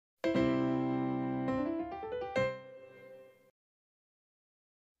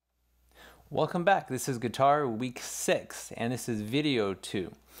Welcome back. This is Guitar Week 6 and this is video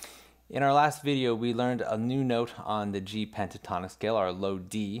 2. In our last video we learned a new note on the G pentatonic scale, our low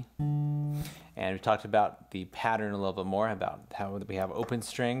D, and we talked about the pattern a little bit more, about how we have open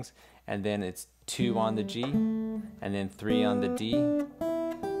strings and then it's 2 on the G and then 3 on the D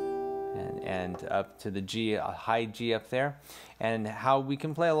and up to the G, a high G up there, and how we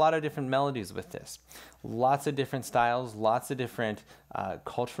can play a lot of different melodies with this. Lots of different styles, lots of different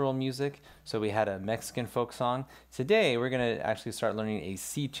cultural music. So we had a Mexican folk song. Today we're going to actually start learning a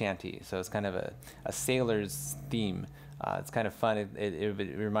sea chanty. So it's kind of a sailor's theme. It's kind of fun. It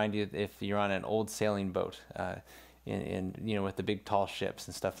would remind you if you're on an old sailing boat, with the big tall ships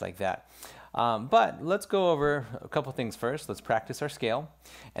and stuff like that. But let's go over a couple things first. Let's practice our scale,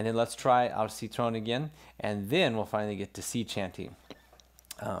 and then let's try Al Citron again, and then we'll finally get to sea chanty.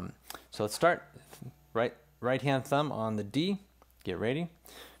 So let's start. Right hand thumb on the D. Get ready.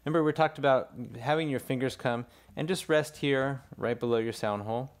 Remember, we talked about having your fingers come and just rest here right below your sound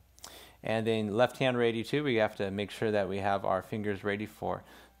hole. And then left hand ready too. We have to make sure that we have our fingers ready for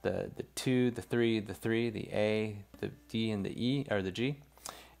the 2, the 3, the A, the D, and the E, or the G.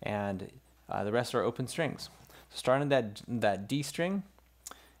 And the rest are open strings. So start on that D string,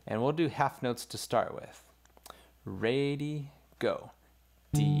 and we'll do half notes to start with. Ready, go.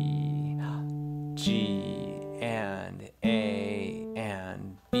 D, G, and A,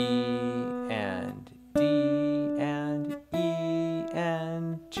 and B, and D, and E,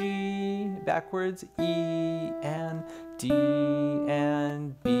 and G. Backwards, E, and D,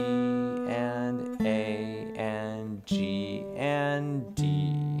 and B, and A, and G, and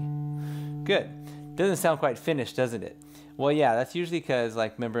D. Good. Doesn't sound quite finished, doesn't it? Well, yeah, that's usually because,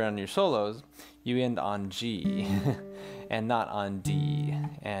 like, remember on your solos, you end on G and not on D.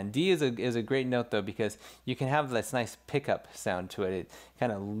 And D is a great note, though, because you can have this nice pickup sound to it. It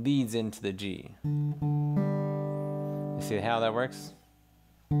kind of leads into the G. You see how that works?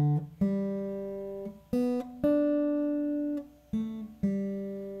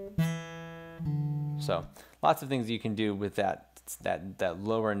 So, lots of things you can do with that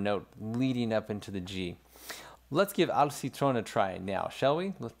lower note leading up into the G. Let's give Al Citron a try now, shall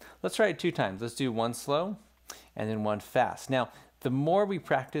we? Let's try it 2 times. Let's do one slow and then one fast. Now, the more we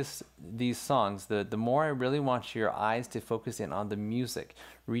practice these songs, the more I really want your eyes to focus in on the music.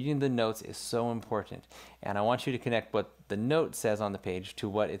 Reading the notes is so important, and I want you to connect what the note says on the page to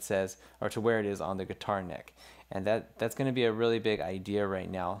what it says, or to where it is on the guitar neck. And that's going to be a really big idea right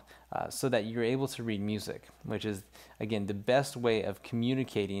now, so that you're able to read music, which is, again, the best way of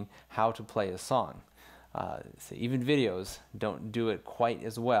communicating how to play a song. So even videos don't do it quite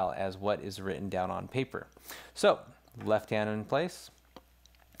as well as what is written down on paper. So left hand in place,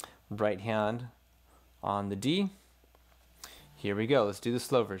 right hand on the D. Here we go. Let's do the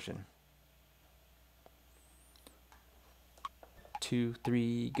slow version. 2,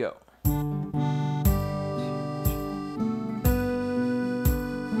 3, go.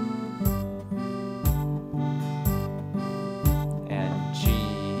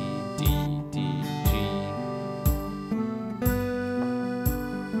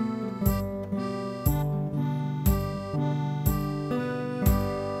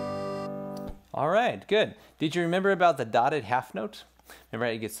 All right, good. Did you remember about the dotted half note?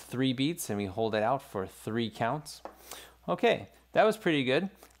 Remember, it gets 3 beats and we hold it out for 3 counts? Okay, that was pretty good.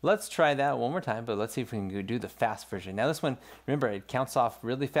 Let's try that one more time, but let's see if we can do the fast version. Now this one, remember, it counts off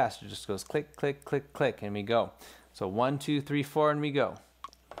really fast. It just goes click, click, click, click, and we go. So 1, 2, 3, 4, and we go.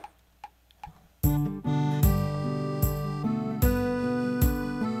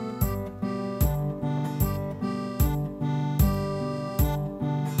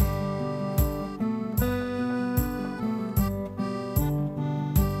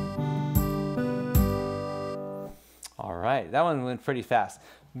 Right, that one went pretty fast.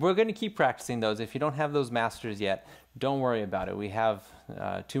 We're going to keep practicing those. If you don't have those masters yet, don't worry about it. We have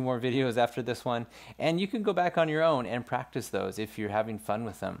 2 more videos after this one, and you can go back on your own and practice those if you're having fun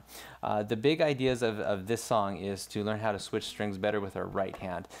with them. The big ideas of this song is to learn how to switch strings better with our right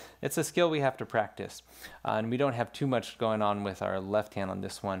hand. It's a skill we have to practice, and we don't have too much going on with our left hand on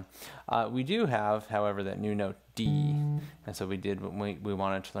this one. We do have, however, that new note D, and so we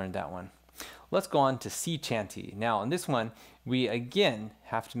wanted to learn that one. Let's go on to sea chanty. Now on this one, we again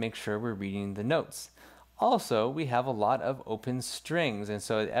have to make sure we're reading the notes. Also, we have a lot of open strings, and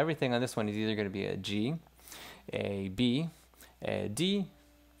so everything on this one is either going to be a G, a B, a D,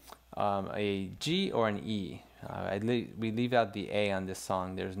 a G, or an E. We leave out the A on this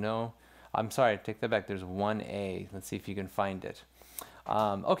song. There's no, I'm sorry, take that back. There's one A. Let's see if you can find it.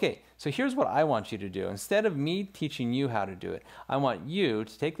 Okay, so here's what I want you to do. Instead of me teaching you how to do it, I want you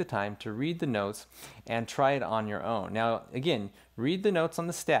to take the time to read the notes and try it on your own. Now, again, read the notes on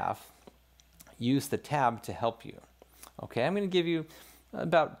the staff. Use the tab to help you. Okay, I'm going to give you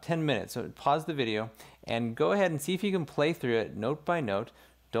about 10 minutes. So pause the video and go ahead and see if you can play through it note by note.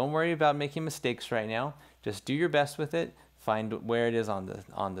 Don't worry about making mistakes right now. Just do your best with it. Find where it is on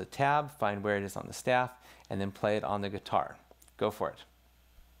the tab, find where it is on the staff, and then play it on the guitar. Go for it.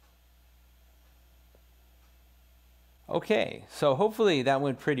 Okay, so hopefully that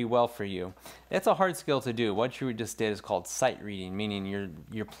went pretty well for you. It's a hard skill to do. What you just did is called sight reading, meaning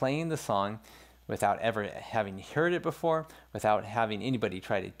you're playing the song without ever having heard it before, without having anybody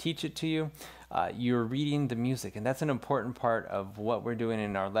try to teach it to you. You're reading the music, and that's an important part of what we're doing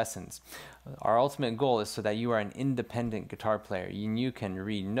in our lessons. Our ultimate goal is so that you are an independent guitar player. You can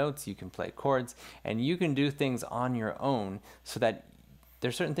read notes, you can play chords, and you can do things on your own so that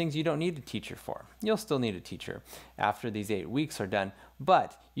there's certain things you don't need a teacher for. You'll still need a teacher after these 8 weeks are done,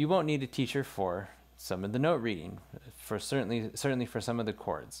 but you won't need a teacher for some of the note reading, for certainly for some of the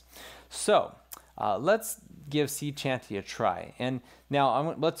chords. So let's give Sea Chanty a try. And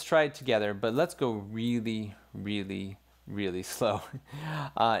now let's try it together, but let's go really, really, really slow.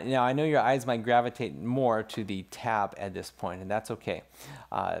 Now I know your eyes might gravitate more to the tab at this point, and that's okay.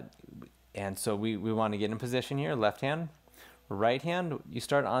 And so we want to get in position here, left hand. Right hand, you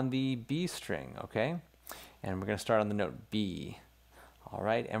start on the B string, okay? And we're going to start on the note B. All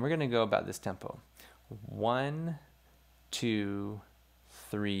right, and we're going to go about this tempo. 1, 2,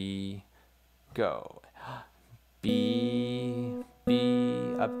 3, go. B,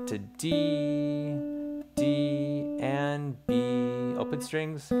 B, up to D, D, and B. Open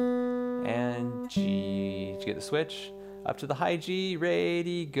strings, and G. Did you get the switch? Up to the high G,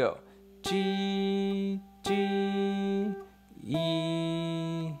 ready, go. G, G,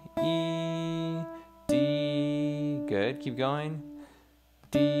 E, E, D. Good, keep going.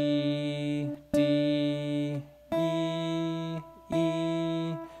 D, D, E,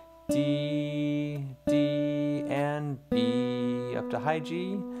 E, D, D, and B. Up to high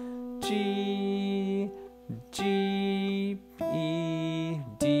G, G, G, E,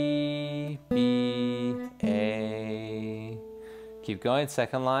 D, B, A. Keep going,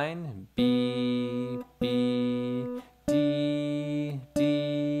 second line. B, B, D,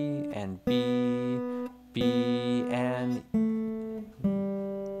 D, and B, B, and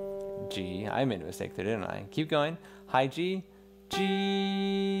G. I made a mistake there, didn't I? Keep going. High G,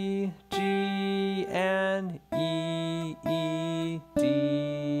 G, G, and E, E,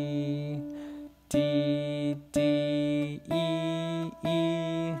 D, D, D, E,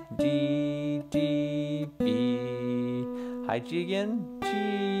 E, D, D, B. High G again.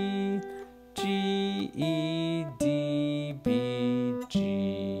 G, G, E, D, B,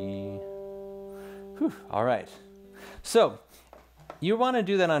 G. Whew. All right. So you want to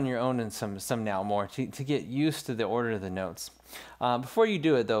do that on your own and some now more to get used to the order of the notes. Before you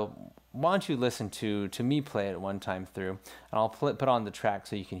do it though, why don't you listen to me play it one time through, and I'll put on the track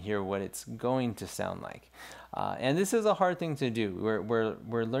so you can hear what it's going to sound like. And this is a hard thing to do.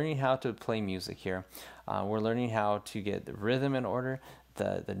 We're learning how to play music here. We're learning how to get the rhythm in order,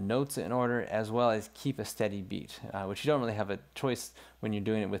 the notes in order, as well as keep a steady beat, which you don't really have a choice when you're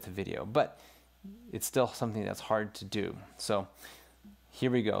doing it with a video, but it's still something that's hard to do. So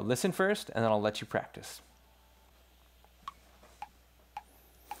here we go. Listen first, and then I'll let you practice.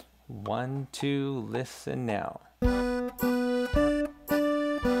 1, 2, listen now.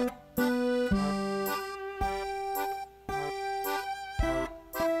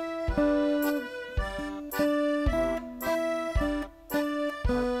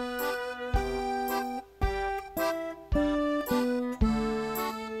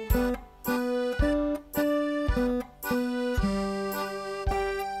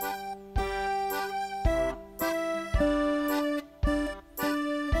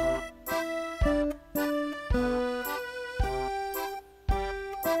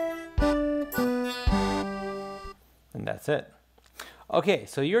 And that's it. Okay,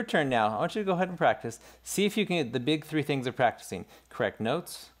 so your turn now. I want you to go ahead and practice. See if you can get the big 3 things of practicing: correct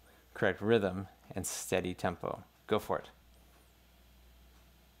notes, correct rhythm, and steady tempo. Go for it.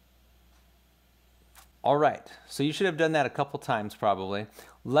 All right, so you should have done that a couple times probably.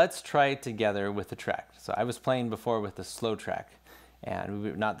 Let's try it together with the track. So I was playing before with the slow track,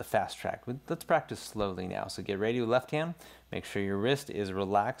 and not the fast track. Let's practice slowly now. So get ready with left hand. Make sure your wrist is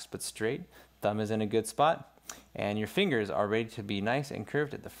relaxed but straight. Thumb is in a good spot. And your fingers are ready to be nice and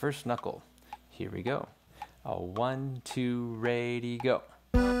curved at the first knuckle. Here we go. 1, 2, ready, go.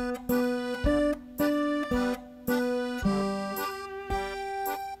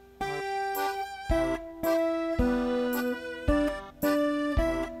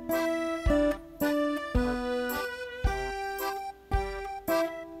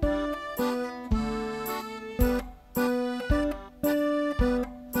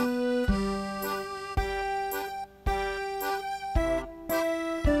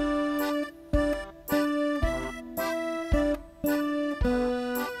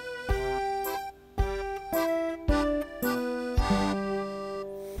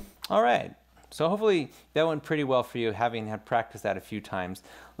 All right. So hopefully that went pretty well for you, having had practiced that a few times.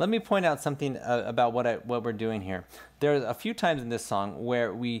 Let me point out something about what we're doing here. There are a few times in this song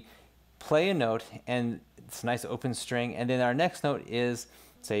where we play a note and it's a nice open string, and then our next note is,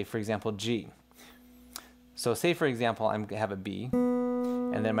 say, for example, G. So say, for example, I have a B,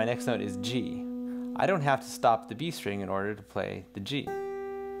 and then my next note is G. I don't have to stop the B string in order to play the G.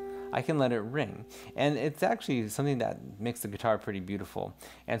 I can let it ring. And it's actually something that makes the guitar pretty beautiful.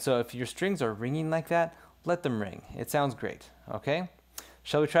 And so if your strings are ringing like that, let them ring. It sounds great, okay?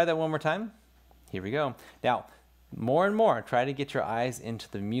 Shall we try that one more time? Here we go. Now, more and more, try to get your eyes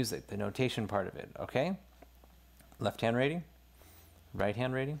into the music, the notation part of it, okay? Left hand ready, right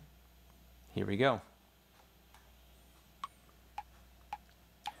hand ready. Here we go.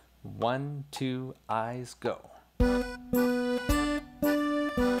 1, 2, eyes, go.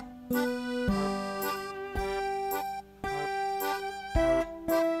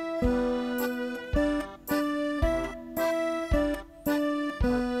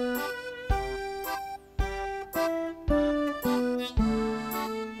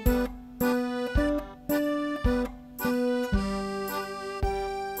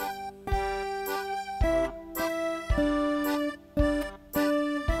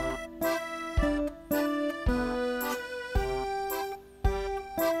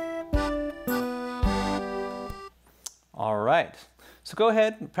 All right, so go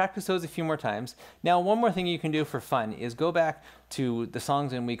ahead and practice those a few more times. Now, one more thing you can do for fun is go back to the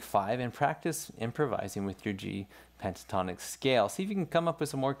songs in week 5 and practice improvising with your G pentatonic scale. See if you can come up with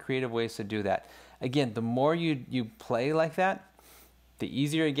some more creative ways to do that. Again, the more you play like that, the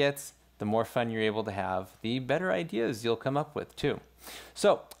easier it gets, the more fun you're able to have, the better ideas you'll come up with too.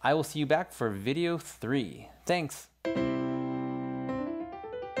 So I will see you back for video 3. Thanks.